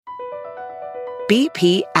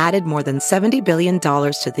BP added more than $70 billion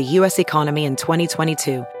to the U.S. economy in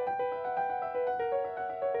 2022.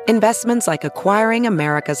 Investments like acquiring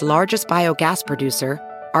America's largest biogas producer,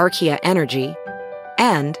 Archaea Energy,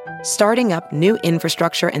 and starting up new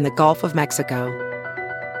infrastructure in the Gulf of Mexico.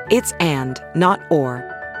 It's and, not or.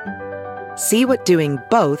 See what doing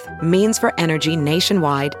both means for energy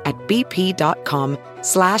nationwide at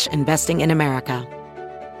bp.com/investing in America.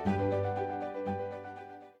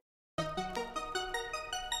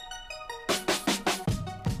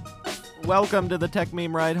 Welcome to the Tech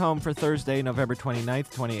Meme Ride Home for Thursday, November 29th,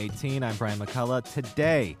 2018. I'm Brian McCullough.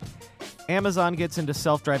 Today, Amazon gets into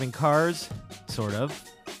self-driving cars, sort of.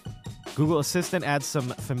 Google Assistant adds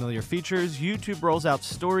some familiar features. YouTube rolls out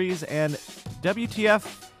stories, and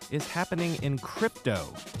WTF is happening in crypto.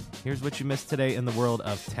 Here's what you missed today in the world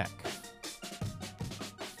of tech.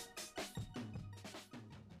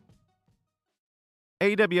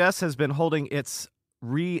 AWS has been holding its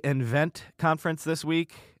reInvent conference this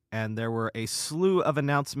week, and there were a slew of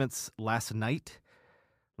announcements last night.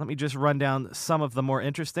 Let me just run down some of the more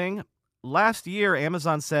interesting. Last year,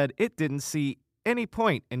 Amazon said it didn't see any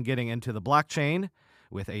point in getting into the blockchain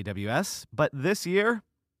with AWS, but this year,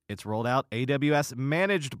 it's rolled out AWS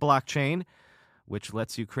Managed Blockchain, which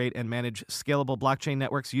lets you create and manage scalable blockchain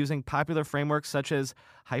networks using popular frameworks such as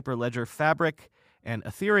Hyperledger Fabric and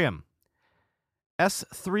Ethereum.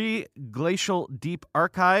 S3 Glacial Deep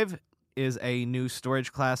Archive is a new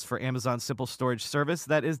storage class for Amazon's Simple Storage service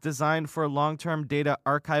that is designed for long-term data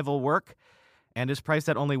archival work and is priced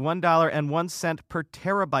at only $1.01 per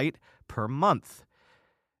terabyte per month.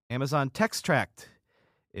 Amazon TextTract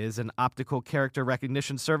is an optical character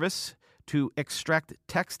recognition service to extract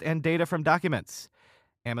text and data from documents.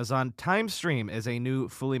 Amazon TimeStream is a new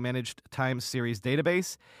fully managed time series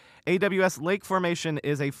database. AWS Lake Formation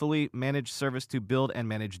is a fully managed service to build and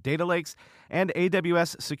manage data lakes, and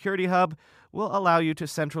AWS Security Hub will allow you to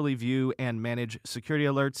centrally view and manage security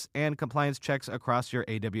alerts and compliance checks across your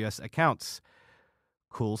AWS accounts.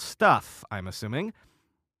 Cool stuff, I'm assuming.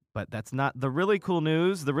 But that's not the really cool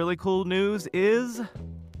news. The really cool news is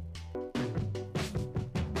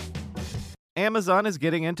Amazon is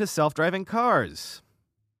getting into self-driving cars.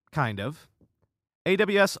 Kind of.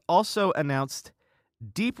 AWS also announced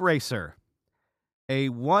Deep Racer, a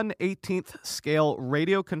 1/18th scale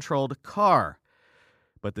radio-controlled car.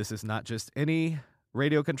 But this is not just any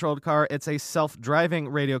radio-controlled car, it's a self-driving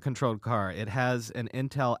radio-controlled car. It has an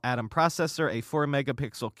Intel Atom processor, a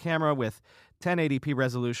 4-megapixel camera with 1080p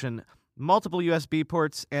resolution, multiple USB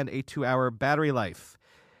ports, and a 2-hour battery life.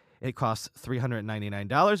 It costs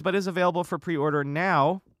 $399, but is available for pre-order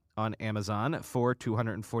now on Amazon for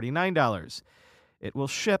 $249. It will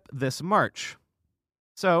ship this March.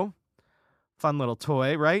 So, fun little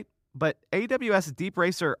toy, right? But AWS Deep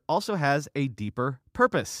Racer also has a deeper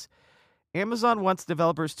purpose. Amazon wants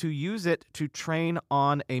developers to use it to train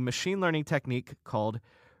on a machine learning technique called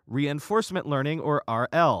reinforcement learning, or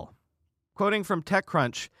RL. Quoting from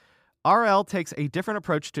TechCrunch, RL takes a different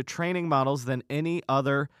approach to training models than any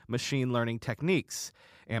other machine learning techniques,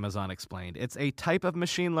 Amazon explained. It's a type of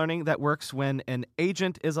machine learning that works when an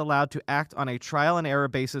agent is allowed to act on a trial and error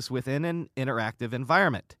basis within an interactive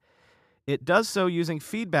environment. It does so using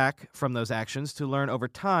feedback from those actions to learn over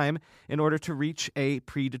time in order to reach a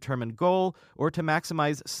predetermined goal or to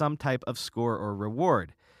maximize some type of score or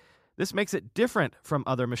reward. This makes it different from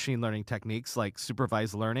other machine learning techniques like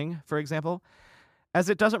supervised learning, for example, as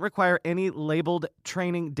it doesn't require any labeled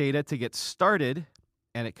training data to get started,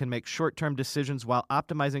 and it can make short-term decisions while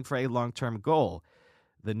optimizing for a long-term goal.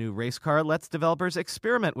 The new race car lets developers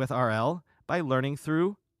experiment with RL by learning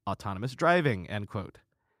through autonomous driving, end quote.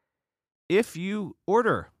 If you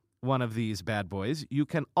order one of these bad boys, you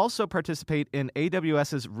can also participate in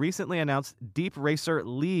AWS's recently announced Deep Racer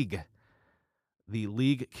League. The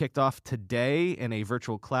league kicked off today in a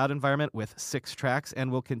virtual cloud environment with 6 tracks and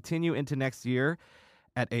will continue into next year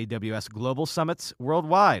at AWS Global Summits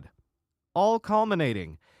worldwide, all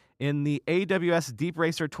culminating in the AWS Deep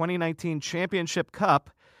Racer 2019 Championship Cup,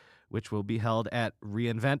 which will be held at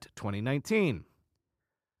reInvent 2019.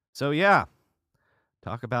 So yeah,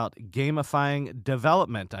 talk about gamifying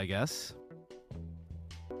development, I guess.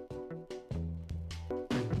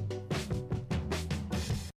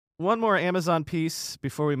 One more Amazon piece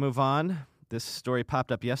before we move on. This story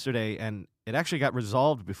popped up yesterday, and it actually got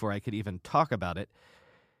resolved before I could even talk about it.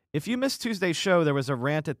 If you missed Tuesday's show, there was a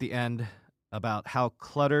rant at the end about how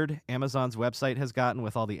cluttered Amazon's website has gotten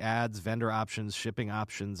with all the ads, vendor options, shipping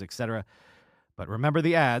options, etc. But remember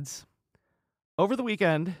the ads. Over the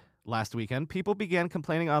weekend, last weekend, people began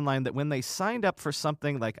complaining online that when they signed up for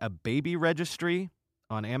something like a baby registry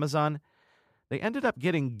on Amazon, they ended up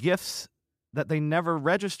getting gifts that they never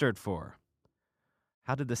registered for.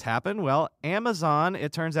 How did this happen? Well, Amazon,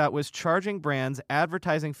 it turns out, was charging brands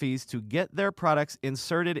advertising fees to get their products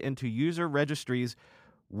inserted into user registries,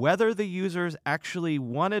 whether the users actually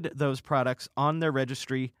wanted those products on their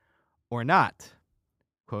registry or not.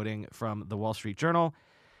 Quoting from the Wall Street Journal,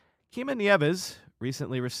 Kima Nieves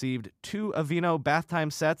recently received 2 Aveeno bath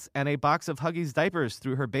time sets and a box of Huggies diapers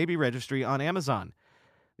through her baby registry on Amazon.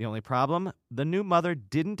 The only problem, the new mother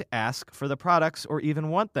didn't ask for the products or even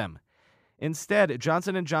want them. Instead,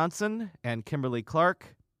 Johnson & Johnson and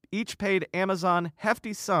Kimberly-Clark each paid Amazon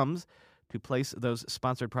hefty sums to place those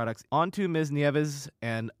sponsored products onto Ms. Nieves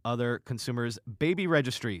and other consumers' baby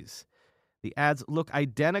registries. The ads look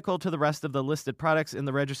identical to the rest of the listed products in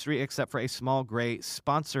the registry except for a small gray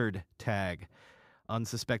sponsored tag.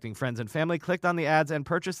 Unsuspecting friends and family clicked on the ads and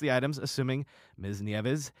purchased the items, assuming Ms.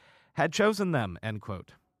 Nieves had chosen them, end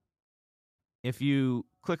quote. If you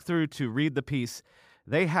click through to read the piece,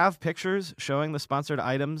 they have pictures showing the sponsored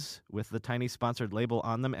items with the tiny sponsored label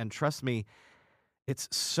on them, and trust me, it's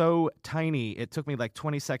so tiny. It took me like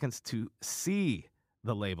 20 seconds to see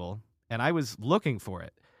the label, and I was looking for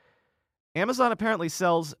it. Amazon apparently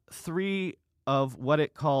sells 3 of what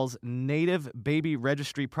it calls native baby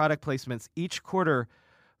registry product placements each quarter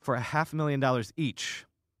for $500,000 each.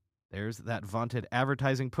 There's that vaunted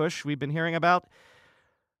advertising push we've been hearing about.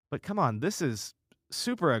 But come on, this is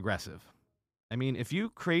super aggressive. I mean, if you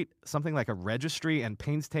create something like a registry and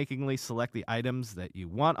painstakingly select the items that you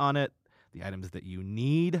want on it, the items that you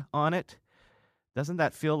need on it, doesn't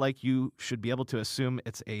that feel like you should be able to assume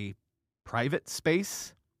it's a private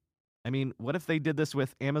space? I mean, what if they did this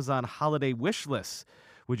with Amazon holiday wish lists?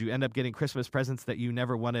 Would you end up getting Christmas presents that you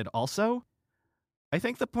never wanted also? I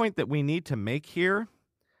think the point that we need to make here,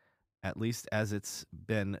 at least as it's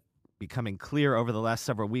been becoming clear over the last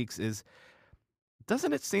several weeks, is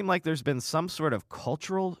doesn't it seem like there's been some sort of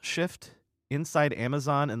cultural shift inside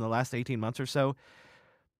Amazon in the last 18 months or so?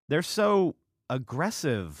 They're so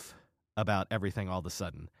aggressive about everything all of a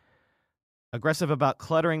sudden. Aggressive about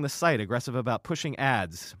cluttering the site, aggressive about pushing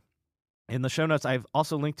ads. In the show notes, I've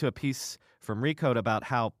also linked to a piece from Recode about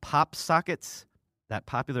how pop sockets, that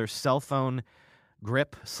popular cell phone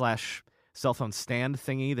grip / cell phone stand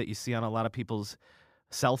thingy that you see on a lot of people's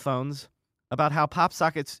cell phones, about how pop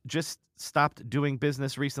sockets just stopped doing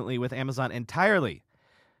business recently with Amazon entirely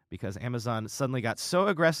because Amazon suddenly got so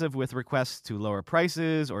aggressive with requests to lower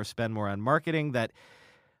prices or spend more on marketing that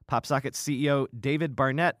PopSocket's CEO David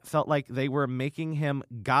Barnett felt like they were making him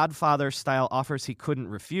Godfather-style offers he couldn't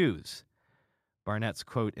refuse. Barnett's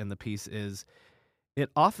quote in the piece is,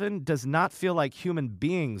 "It often does not feel like human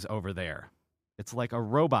beings over there. It's like a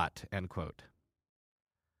robot," end quote.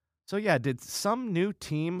 So yeah, did some new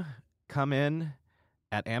team come in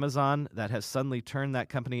at Amazon that has suddenly turned that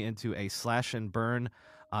company into a slash-and-burn,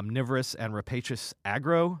 omnivorous and rapacious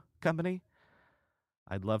agro company?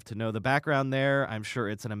 I'd love to know the background there. I'm sure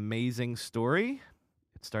it's an amazing story.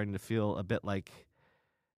 It's starting to feel a bit like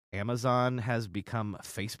Amazon has become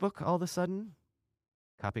Facebook all of a sudden,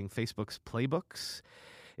 copying Facebook's playbooks.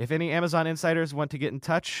 If any Amazon insiders want to get in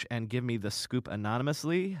touch and give me the scoop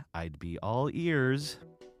anonymously, I'd be all ears.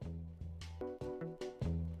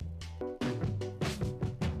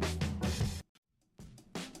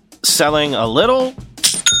 Selling a little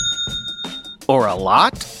or a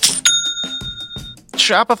lot?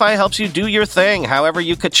 Shopify helps you do your thing, however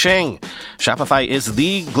you ka-ching. Shopify is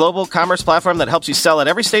the global commerce platform that helps you sell at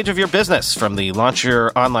every stage of your business, from the launch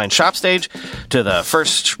your online shop stage to the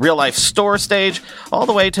first real-life store stage, all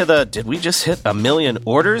the way to the did we just hit 1 million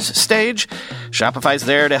orders stage? Shopify's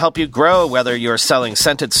there to help you grow, whether you're selling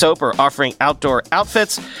scented soap or offering outdoor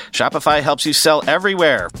outfits. Shopify helps you sell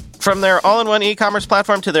everywhere. From their all-in-one e-commerce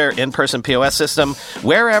platform to their in-person POS system,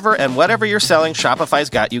 wherever and whatever you're selling,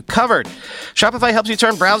 Shopify's got you covered. Shopify helps you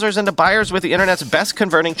turn browsers into buyers with the internet's best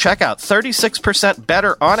converting checkout, 36%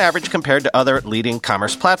 better on average compared to other leading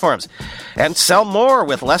commerce platforms. And sell more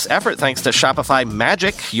with less effort thanks to Shopify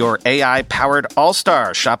Magic, your AI-powered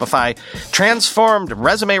all-star. Shopify transformed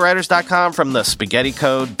ResumeWriters.com from the spaghetti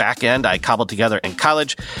code backend I cobbled together in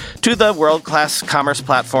college to the world-class commerce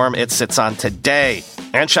platform it sits on today.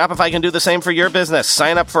 And Shopify can do the same for your business.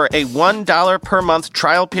 Sign up for a $1 per month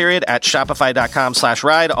trial period at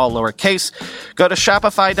shopify.com/ride, all lowercase. Go to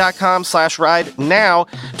shopify.com/ride now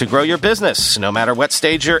to grow your business, no matter what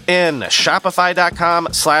stage you're in.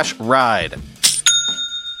 Shopify.com/ride.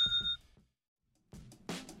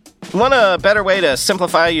 Want a better way to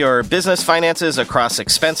simplify your business finances across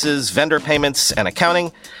expenses, vendor payments, and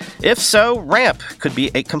accounting? If so, Ramp could be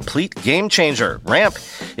a complete game changer. Ramp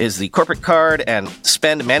is the corporate card and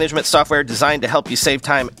spend management software designed to help you save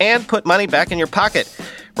time and put money back in your pocket.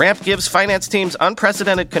 Ramp gives finance teams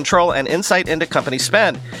unprecedented control and insight into company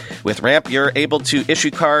spend. With Ramp, you're able to issue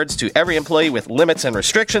cards to every employee with limits and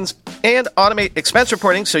restrictions and automate expense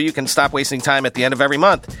reporting so you can stop wasting time at the end of every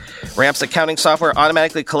month. Ramp's accounting software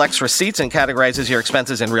automatically collects receipts and categorizes your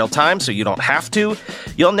expenses in real time so you don't have to.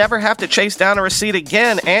 You'll never have to chase down a receipt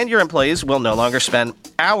again, and your employees will no longer spend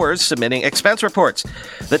hours submitting expense reports.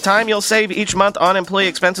 The time you'll save each month on employee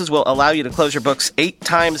expenses will allow you to close your books 8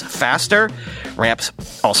 times faster. Ramp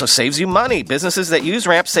also saves you money. Businesses that use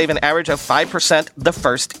Ramp save an average of 5% the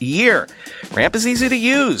first year. Ramp is easy to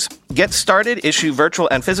use. Get started, issue virtual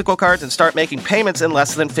and physical cards, and start making payments in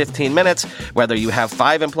less than 15 minutes, whether you have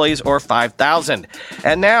 5 employees or 5,000.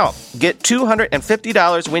 And now, get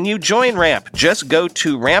 $250 when you join Ramp. Just go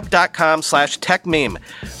to ramp.com/techmeme.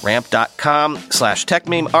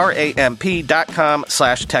 Ramp.com/techmeme,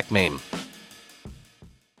 ramp.com/techmeme.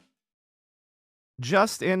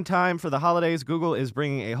 Just in time for the holidays, Google is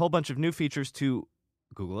bringing a whole bunch of new features to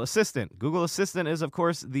Google Assistant. Google Assistant is, of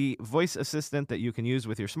course, the voice assistant that you can use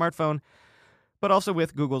with your smartphone, but also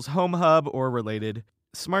with Google's Home Hub or related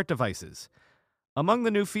smart devices. Among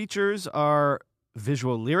the new features are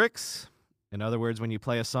visual lyrics. In other words, when you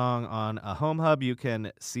play a song on a Home Hub, you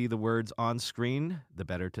can see the words on screen, the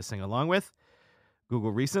better to sing along with.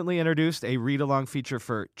 Google recently introduced a read-along feature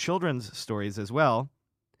for children's stories as well.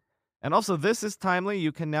 And also, this is timely.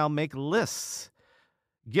 You can now make lists,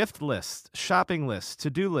 gift lists, shopping lists,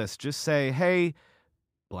 to-do lists. Just say, hey,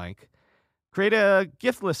 blank, create a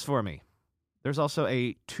gift list for me. There's also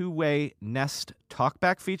a two-way Nest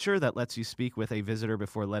talkback feature that lets you speak with a visitor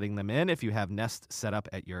before letting them in if you have Nest set up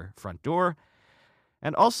at your front door.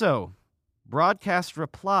 And also, broadcast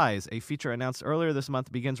replies, a feature announced earlier this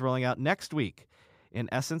month, begins rolling out next week. In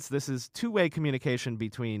essence, this is two-way communication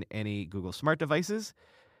between any Google smart devices.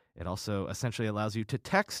 It also essentially allows you to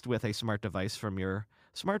text with a smart device from your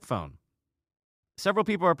smartphone. Several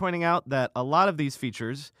people are pointing out that a lot of these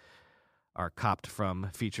features are copied from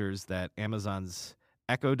features that Amazon's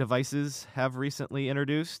Echo devices have recently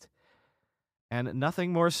introduced, and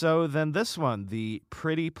nothing more so than this one, the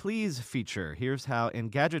Pretty Please feature. Here's how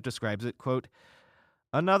Engadget describes it, quote,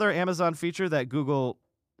 "Another Amazon feature that Google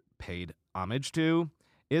paid homage to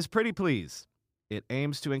is Pretty Please. It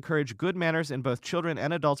aims to encourage good manners in both children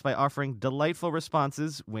and adults by offering delightful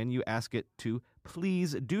responses when you ask it to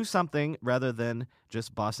please do something rather than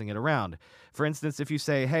just bossing it around. For instance, if you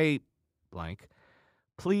say, hey, blank,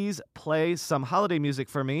 please play some holiday music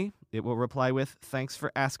for me, it will reply with, thanks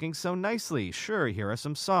for asking so nicely. Sure, here are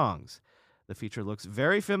some songs. The feature looks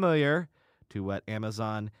very familiar to what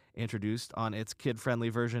Amazon introduced on its kid-friendly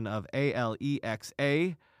version of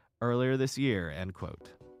Alexa earlier this year, end quote.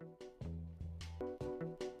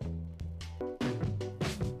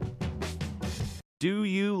 Do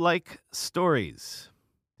you like stories?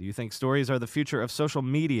 Do you think stories are the future of social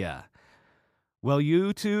media? Well,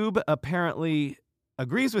 YouTube apparently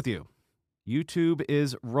agrees with you. YouTube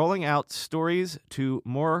is rolling out stories to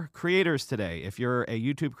more creators today. If you're a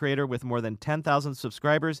YouTube creator with more than 10,000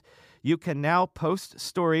 subscribers, you can now post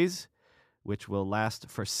stories, which will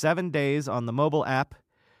last for 7 days on the mobile app,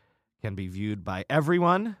 can be viewed by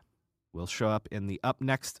everyone, will show up in the up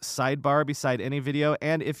next sidebar beside any video,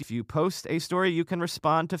 and if you post a story, you can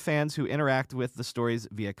respond to fans who interact with the stories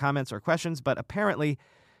via comments or questions, but apparently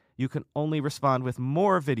you can only respond with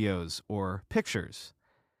more videos or pictures.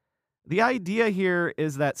 The idea here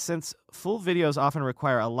is that since full videos often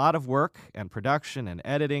require a lot of work and production and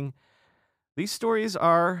editing, these stories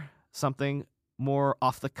are something more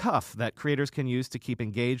off the cuff that creators can use to keep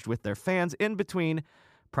engaged with their fans in between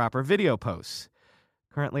proper video posts.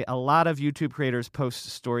 Currently, a lot of YouTube creators post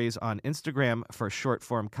stories on Instagram for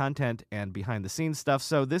short-form content and behind-the-scenes stuff,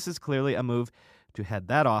 so this is clearly a move to head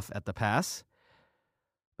that off at the pass.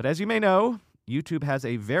 But as you may know, YouTube has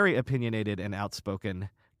a very opinionated and outspoken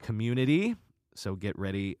community, so get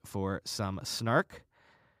ready for some snark.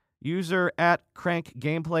 User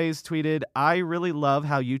 @CrankGameplays tweeted, I really love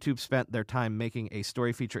how YouTube spent their time making a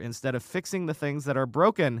story feature instead of fixing the things that are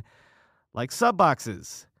broken, like sub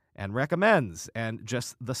boxes and recommends, and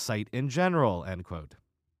just the site in general, end quote.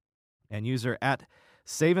 And user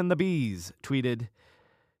 @SavingTheBees tweeted,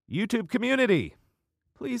 YouTube community,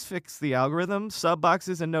 please fix the algorithm, sub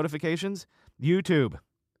boxes, and notifications. YouTube,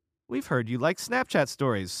 we've heard you like Snapchat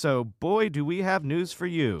stories, so boy, do we have news for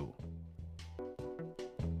you.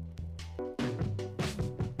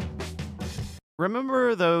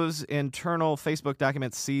 Remember those internal Facebook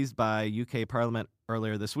documents seized by UK Parliament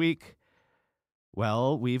earlier this week?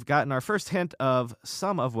 Well, we've gotten our first hint of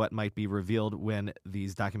some of what might be revealed when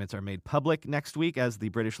these documents are made public next week, as the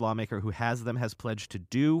British lawmaker who has them has pledged to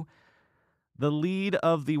do. The lead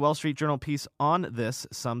of the Wall Street Journal piece on this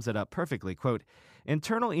sums it up perfectly. Quote,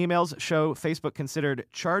 internal emails show Facebook considered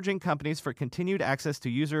charging companies for continued access to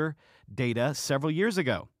user data several years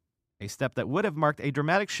ago, a step that would have marked a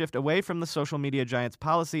dramatic shift away from the social media giant's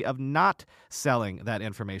policy of not selling that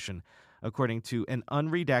information, according to an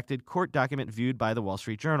unredacted court document viewed by the Wall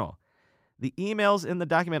Street Journal. The emails in the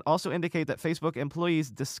document also indicate that Facebook employees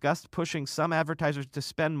discussed pushing some advertisers to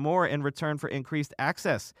spend more in return for increased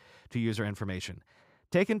access to user information.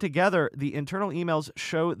 Taken together, the internal emails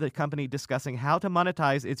show the company discussing how to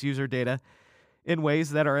monetize its user data in ways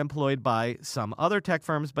that are employed by some other tech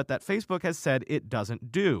firms, but that Facebook has said it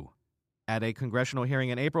doesn't do. At a congressional hearing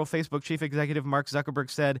in April, Facebook chief executive Mark Zuckerberg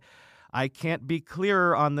said, "I can't be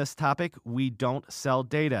clearer on this topic. We don't sell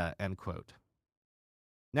data," end quote.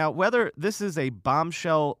 Now, whether this is a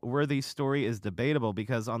bombshell-worthy story is debatable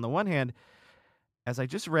because, on the one hand, as I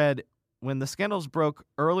just read, when the scandals broke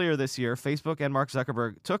earlier this year, Facebook and Mark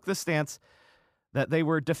Zuckerberg took the stance that they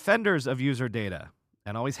were defenders of user data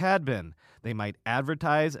and always had been. They might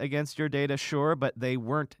advertise against your data, sure, but they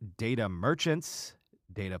weren't data merchants,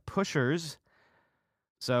 data pushers.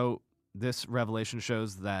 So this revelation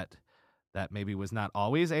shows that maybe was not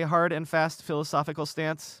always a hard and fast philosophical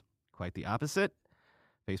stance. Quite the opposite.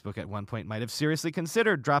 Facebook at one point might have seriously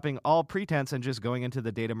considered dropping all pretense and just going into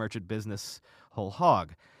the data merchant business whole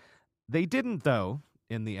hog. They didn't, though,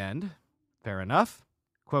 in the end. Fair enough.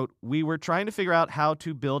 Quote, "We were trying to figure out how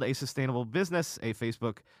to build a sustainable business," a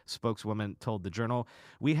Facebook spokeswoman told the Journal.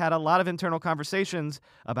 "We had a lot of internal conversations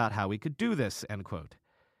about how we could do this," end quote.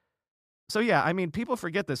 So yeah, I mean, people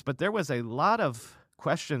forget this, but there was a lot of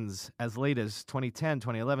questions as late as 2010,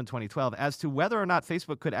 2011, 2012 as to whether or not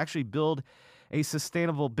Facebook could actually build a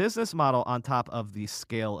sustainable business model on top of the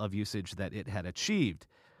scale of usage that it had achieved.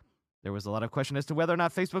 There was a lot of question as to whether or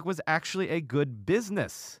not Facebook was actually a good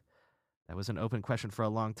business. That was an open question for a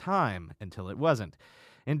long time until it wasn't.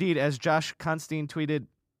 Indeed, as Josh Constine tweeted,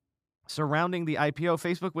 surrounding the IPO,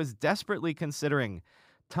 Facebook was desperately considering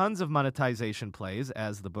tons of monetization plays,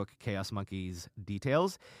 as the book Chaos Monkeys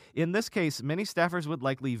details. In this case, many staffers would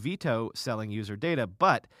likely veto selling user data,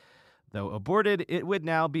 but though aborted, it would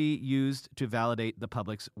now be used to validate the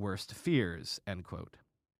public's worst fears, end quote.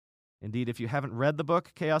 Indeed, if you haven't read the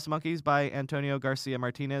book Chaos Monkeys by Antonio Garcia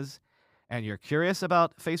Martinez, and you're curious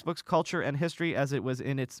about Facebook's culture and history as it was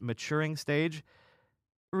in its maturing stage,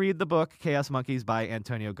 read the book Chaos Monkeys by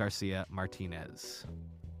Antonio Garcia Martinez.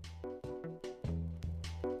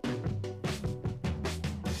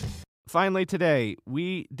 Finally today,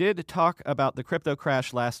 we did talk about the crypto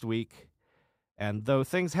crash last week, and though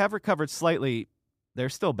things have recovered slightly, they're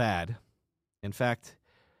still bad. In fact,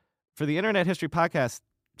 for the Internet History Podcast,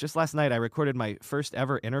 just last night I recorded my first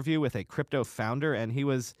ever interview with a crypto founder, and he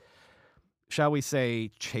was, shall we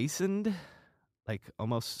say, chastened, like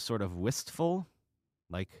almost sort of wistful,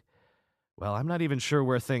 like, well, I'm not even sure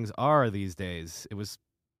where things are these days. It was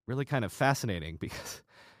really kind of fascinating because,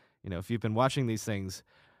 if you've been watching these things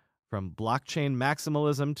from blockchain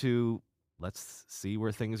maximalism to let's see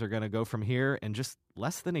where things are going to go from here in just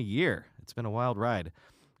less than a year. It's been a wild ride.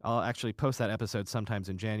 I'll actually post that episode sometimes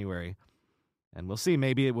in January, and we'll see.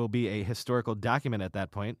 Maybe it will be a historical document at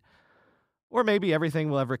that point, or maybe everything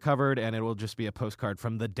will have recovered and it will just be a postcard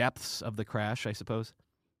from the depths of the crash, I suppose.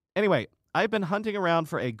 Anyway, I've been hunting around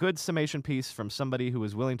for a good summation piece from somebody who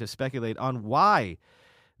is willing to speculate on why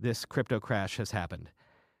this crypto crash has happened.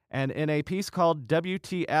 And in a piece called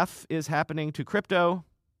WTF is Happening to Crypto,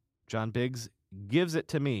 John Biggs gives it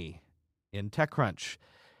to me in TechCrunch.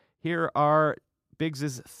 Here are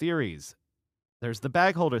Biggs's theories. There's the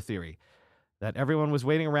bag holder theory, that everyone was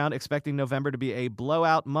waiting around expecting November to be a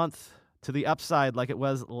blowout month to the upside like it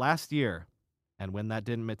was last year. And when that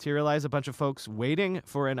didn't materialize, a bunch of folks waiting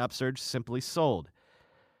for an upsurge simply sold.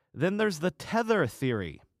 Then there's the Tether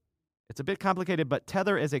theory. It's a bit complicated, but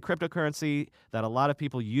Tether is a cryptocurrency that a lot of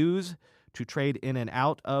people use to trade in and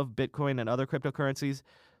out of Bitcoin and other cryptocurrencies,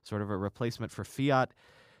 sort of a replacement for fiat.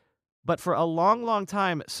 But for a long, long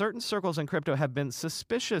time, certain circles in crypto have been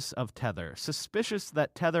suspicious of Tether, suspicious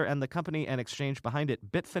that Tether and the company and exchange behind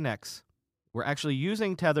it, Bitfinex, were actually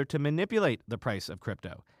using Tether to manipulate the price of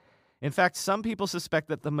crypto. In fact, some people suspect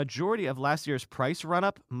that the majority of last year's price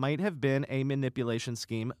run-up might have been a manipulation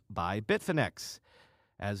scheme by Bitfinex.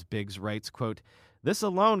 As Biggs writes, quote, This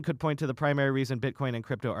alone could point to the primary reason Bitcoin and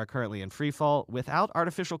crypto are currently in free fall. Without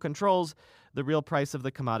artificial controls, the real price of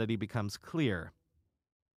the commodity becomes clear.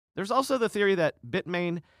 There's also the theory that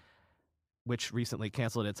Bitmain, which recently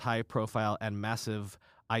canceled its high-profile and massive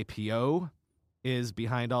IPO, is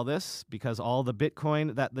behind all this because all the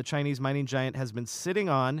Bitcoin that the Chinese mining giant has been sitting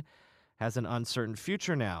on has an uncertain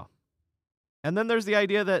future now. And then there's the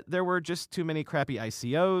idea that there were just too many crappy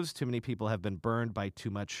ICOs, too many people have been burned by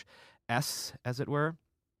too much S, as it were,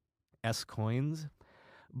 S coins.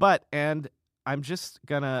 But, and I'm just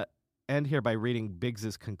going to end here by reading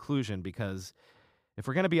Biggs's conclusion because if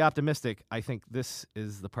we're going to be optimistic, I think this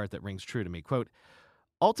is the part that rings true to me. Quote,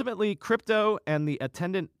 ultimately, crypto and the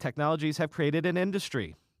attendant technologies have created an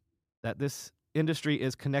industry. That this industry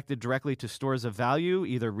is connected directly to stores of value,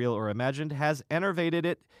 either real or imagined, has enervated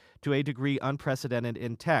it to a degree unprecedented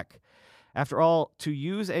in tech. After all, to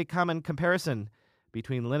use a common comparison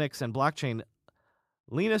between Linux and blockchain,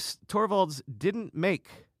 Linus Torvalds didn't make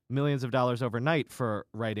millions of dollars overnight for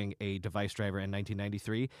writing a device driver in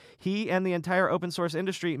 1993. He and the entire open source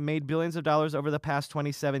industry made billions of dollars over the past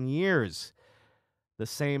 27 years. The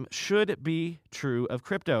same should be true of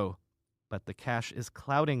crypto, but the cash is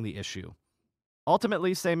clouding the issue.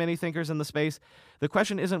 Ultimately, say many thinkers in the space, the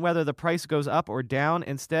question isn't whether the price goes up or down.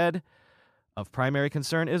 Instead, of primary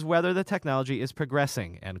concern is whether the technology is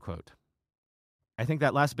progressing, end quote. I think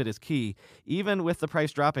that last bit is key. Even with the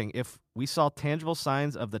price dropping, if we saw tangible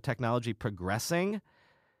signs of the technology progressing,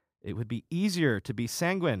 it would be easier to be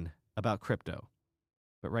sanguine about crypto.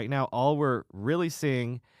 But right now, all we're really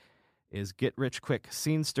seeing is get-rich-quick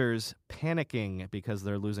scenesters panicking because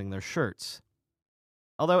they're losing their shirts.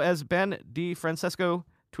 Although, as Ben DiFrancesco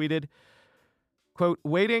tweeted, quote,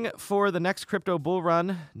 waiting for the next crypto bull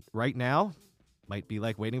run right now might be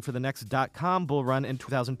like waiting for the next .com bull run in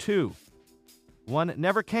 2002. One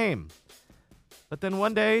never came. But then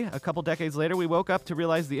one day, a couple decades later, we woke up to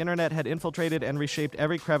realize the internet had infiltrated and reshaped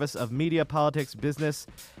every crevice of media, politics, business,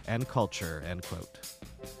 and culture, end quote.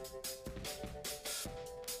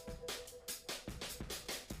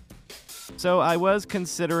 So I was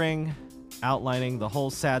considering outlining the whole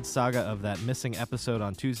sad saga of that missing episode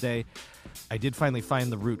on Tuesday. I did finally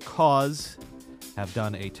find the root cause, have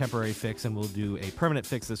done a temporary fix, and will do a permanent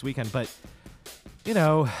fix this weekend. But, you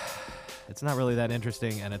know, it's not really that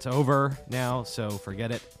interesting, and it's over now, so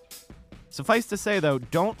forget it. Suffice to say, though,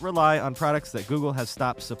 don't rely on products that Google has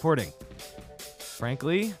stopped supporting.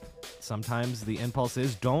 Frankly, sometimes the impulse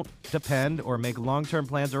is don't depend or make long-term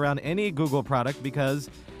plans around any Google product because,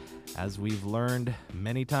 as we've learned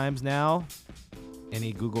many times now,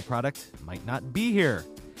 any Google product might not be here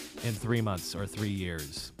in 3 months or 3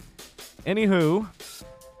 years. Anywho,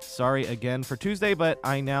 sorry again for Tuesday, but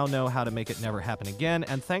I now know how to make it never happen again.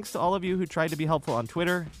 And thanks to all of you who tried to be helpful on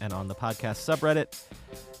Twitter and on the podcast subreddit.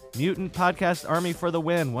 Mutant Podcast Army for the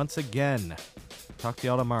win once again. Talk to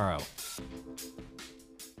y'all tomorrow.